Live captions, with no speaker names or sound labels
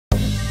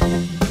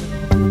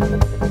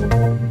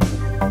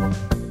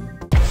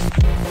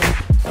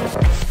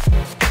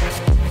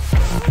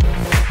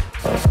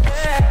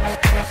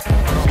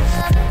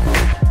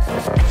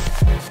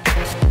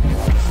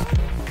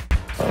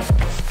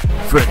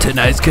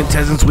tonight's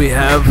contestants we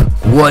have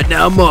What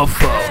Now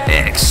Mofo,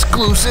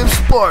 Exclusive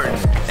Spartan,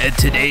 and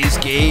today's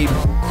game,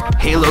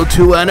 Halo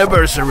 2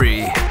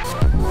 Anniversary.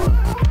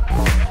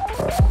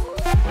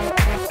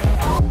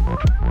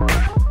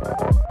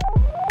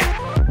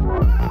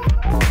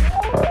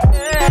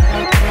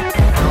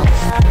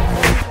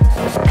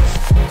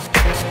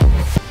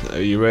 Are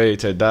you ready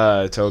to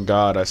die? Tell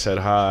God I said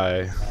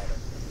hi.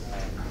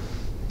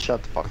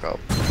 Shut the fuck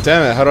up.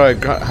 Damn it! How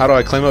do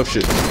I claim up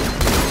shit?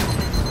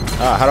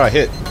 Ah, how do I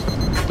hit?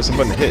 What's the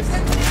button to hit?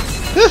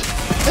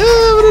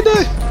 I'm gonna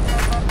die.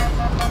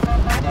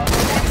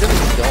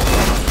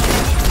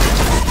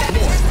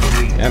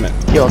 Damn it!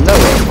 Yo, no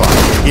way,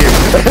 here.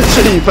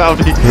 Shit, you found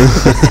me.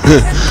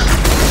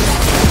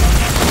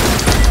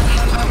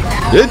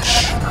 Bitch!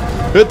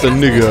 Hit the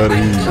nigga out of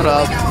here. Shut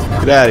up.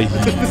 Get out of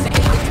here.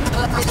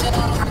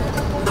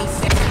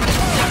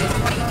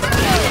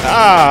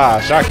 Ah,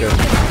 shotgun.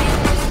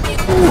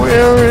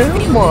 Where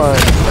am I?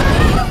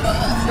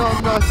 No,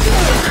 I'm not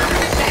there.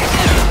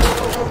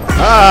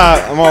 Ah,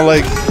 I'm all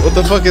like, what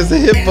the fuck is the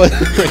hit button?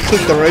 I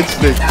clicked the right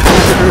stick.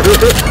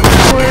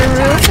 Where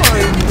am I?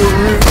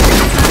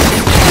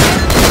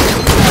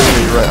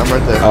 You're right, I'm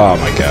right there. Oh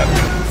my god.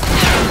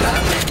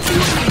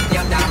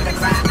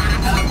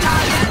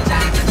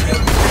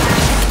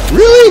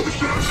 Really?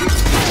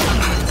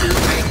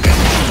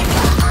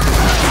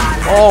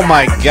 Oh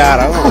my god,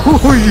 I want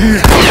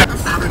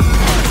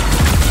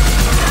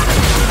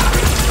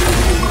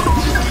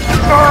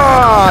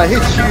Ah, hit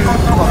you,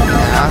 fucking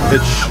ass.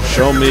 Bitch,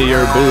 show me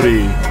your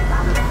booty.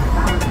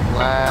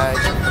 Lag.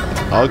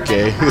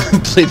 Okay,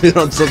 blame it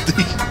on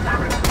something.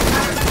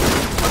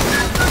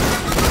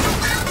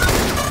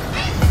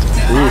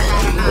 Ooh.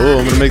 Oh,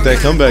 I'm gonna make that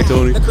comeback,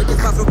 Tony.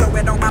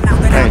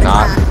 Hey,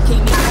 not.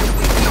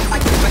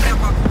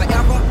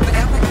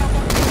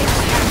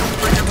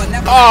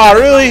 Ah,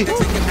 really?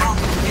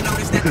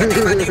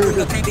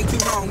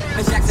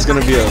 It's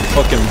gonna be a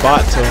fucking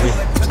bot, Tony.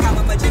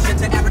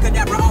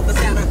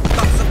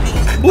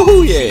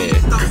 Woohoo, yeah!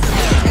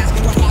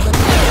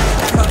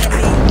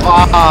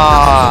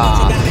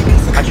 Ah,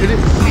 I shouldn't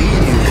see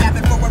you.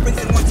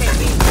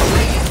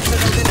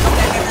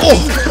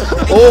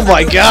 Oh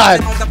my god!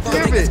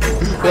 Damn it.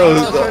 That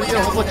was, Get a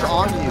whole bunch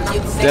on you.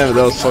 damn it,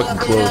 that was fucking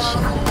close.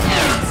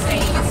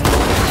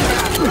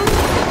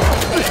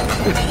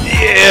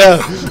 Yeah!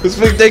 Let's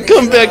make that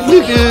comeback,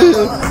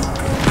 nigga!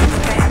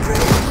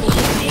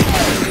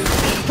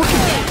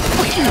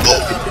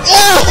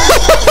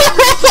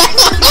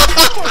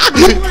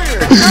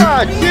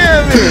 God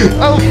damn it!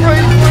 I was right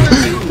in front of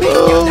you!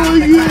 Oh my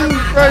god!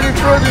 Right in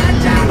front of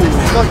you!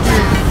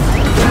 Fucking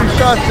 3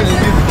 shots and you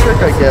do the trick,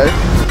 I guess.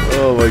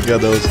 Oh my god,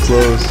 that was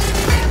close.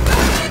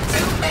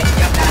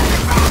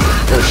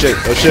 Oh shit,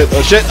 oh shit,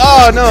 oh shit!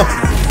 Oh no!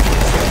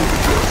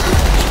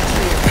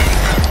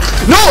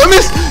 No, I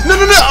missed! No,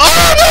 no, no!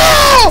 Oh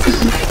no!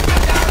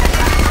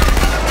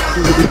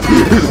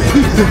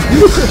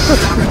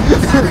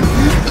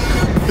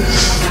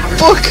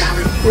 Fuck!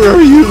 Where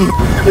are you?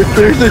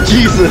 There's a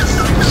Jesus!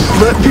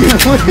 Let me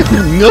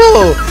win!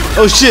 No!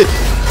 Oh shit!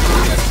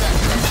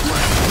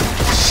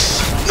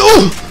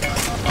 No!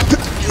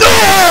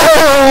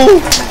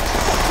 No!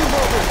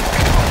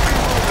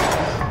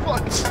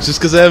 Just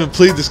because I haven't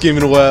played this game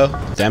in a while.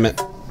 Damn it.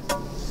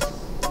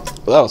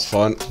 Well, that was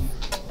fun.